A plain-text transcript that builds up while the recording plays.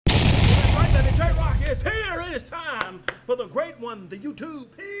J-Rocc is here. It is time for the great one, the YouTube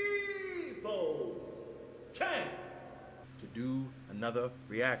people Kang, to do another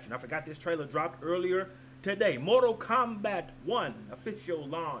reaction. I forgot this trailer dropped earlier today. Mortal Kombat 1 official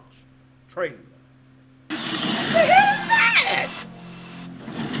launch trailer. The hell is that?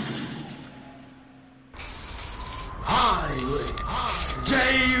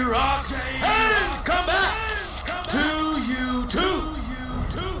 J-Rocc has come back to YouTube.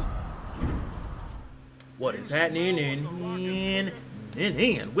 What is happening in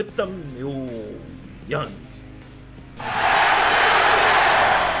with the millions?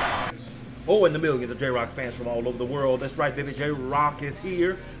 Oh, and the millions of J-Rocc fans from all over the world. That's right, baby. J-Rocc is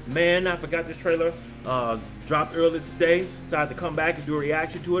here. Man, I forgot this trailer dropped earlier today. Decided to come back and do a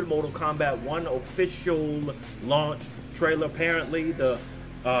reaction to it. Mortal Kombat 1 official launch trailer. Apparently, the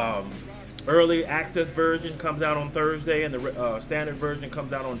early access version comes out on Thursday, and the standard version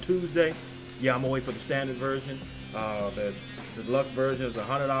comes out on Tuesday. Yeah, I'm gonna wait for the standard version. The deluxe version is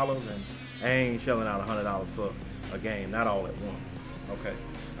 $100, and I ain't shelling out $100 for a game, not all at once. Okay,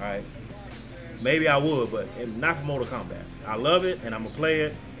 all right. Maybe I would, but not for Mortal Kombat. I love it, and I'm gonna play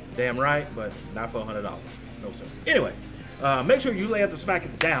it, damn right, but not for $100. No sir. Anyway, make sure you lay the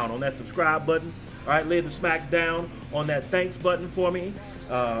smack down on that subscribe button. All right, lay the smack down on that thanks button for me.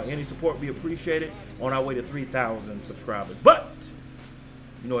 Any support will be appreciated on our way to 3,000 subscribers. But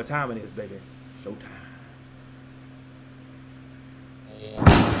you know what time it is, baby. Showtime.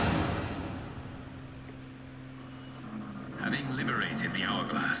 Having liberated the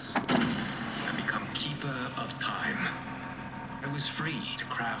hourglass and become keeper of time, I was free to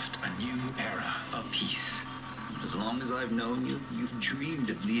craft a new era of peace. As long as I've known you, you've dreamed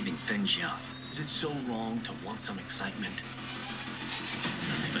of leaving Fengjian. Is it so wrong to want some excitement?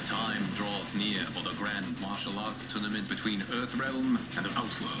 The time draws near for the grand martial arts tournament between Earthrealm and the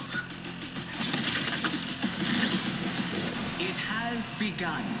Outworld. It has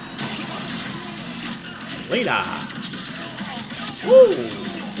begun. Lena. Woo.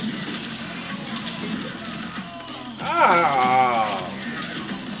 Ah.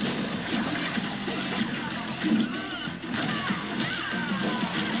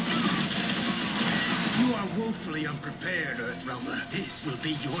 You are woefully unprepared, Earthrealmer. This will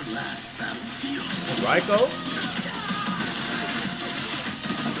be your last battlefield. Ryko?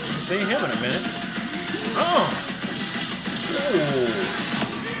 Haven't seen him in a minute. Oh. Ooh.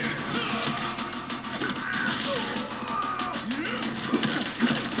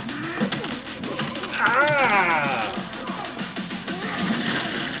 Ah.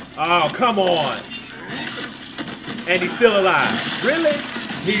 Oh, come on. And he's still alive. Really?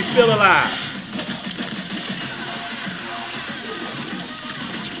 He's still alive.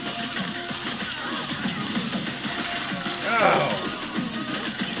 Oh.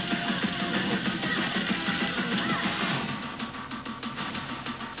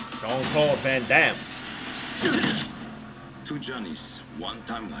 Jean-Claude Van Damme. 2 journeys, 1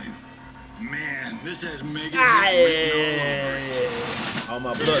 timeline. Man, this has mega All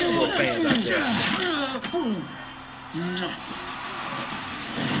my blood sports fans out there.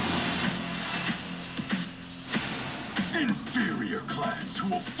 Inferior clans who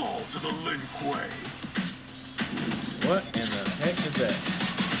will fall to the Lin Kuei. What in the heck is that?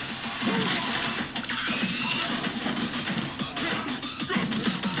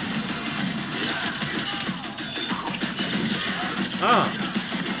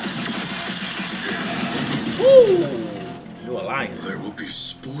 Woo! New alliance. There will be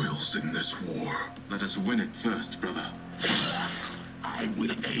spoils in this war. Let us win it first, brother. I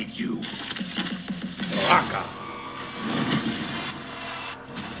will aid you. Raka.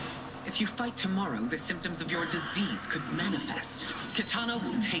 If you fight tomorrow, the symptoms of your disease could manifest. Kitana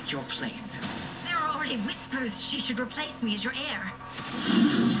will take your place. There are already whispers she should replace me as your heir.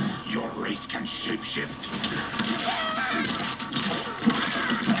 Your race can shapeshift.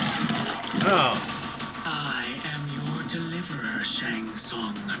 Oh. I am your deliverer, Shang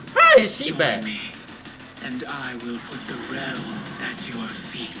Tsung. How is she Join back? me, and I will put the realms at your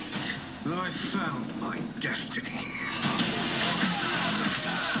feet. I found my destiny.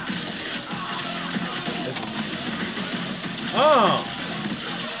 Oh.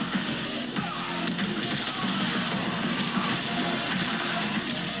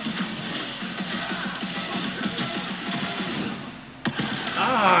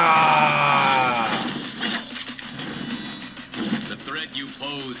 Ah. The threat you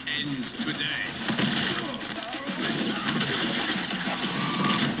pose ends today.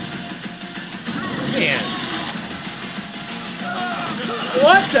 Man.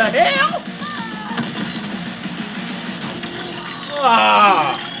 What the hell?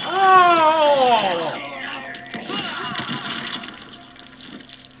 Ah! Oh!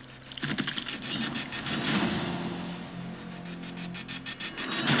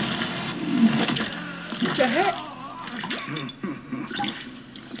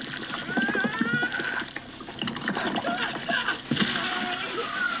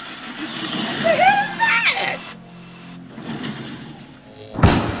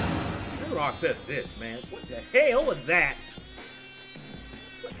 says this, man. What the hell was that?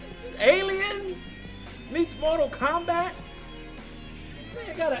 Aliens meets Mortal Kombat?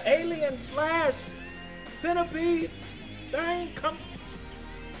 Man, got an alien slash centipede thing come.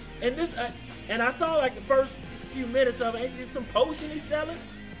 And this, and I saw like the first few minutes of it. Ain't just some potion he's selling?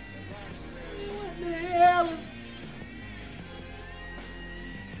 What the hell?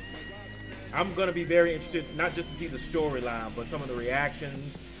 I'm gonna be very interested, not just to see the storyline, but some of the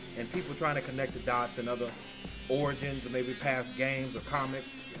reactions and people trying to connect the dots and other origins, or maybe past games or comics,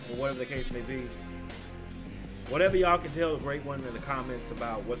 or whatever the case may be. Whatever y'all can tell a great one in the comments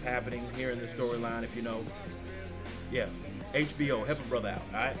about what's happening here in the storyline, if you know. Yeah, HBO, help a brother out,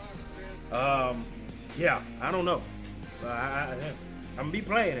 all right? Yeah, I don't know. I'm gonna be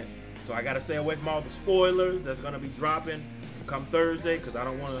playing it, so I gotta stay away from all the spoilers that's gonna be dropping come Thursday, because I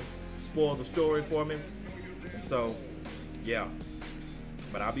don't want to spoil the story for me. So, yeah.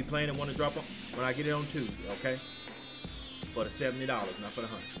 But I'll be playing it when it drop when I get it on Tuesday, okay? For the $70, not for the $100.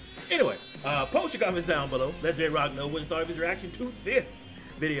 Anyway, post your comments down below. Let J-Rocc know what you thought of his reaction to this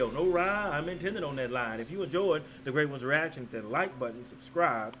video. No rhyme, I'm intended on that line. If you enjoyed the Great One's reaction, hit that like button,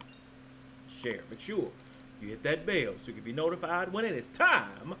 subscribe, share. Make sure you hit that bell so you can be notified when it is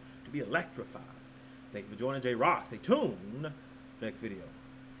time to be electrified. Thank you for joining J-Rocc. Stay tuned. Next video.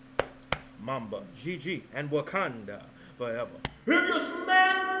 Mamba, GG, and Wakanda forever. If you smell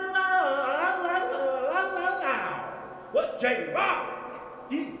what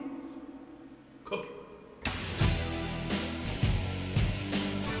J-Rocc is.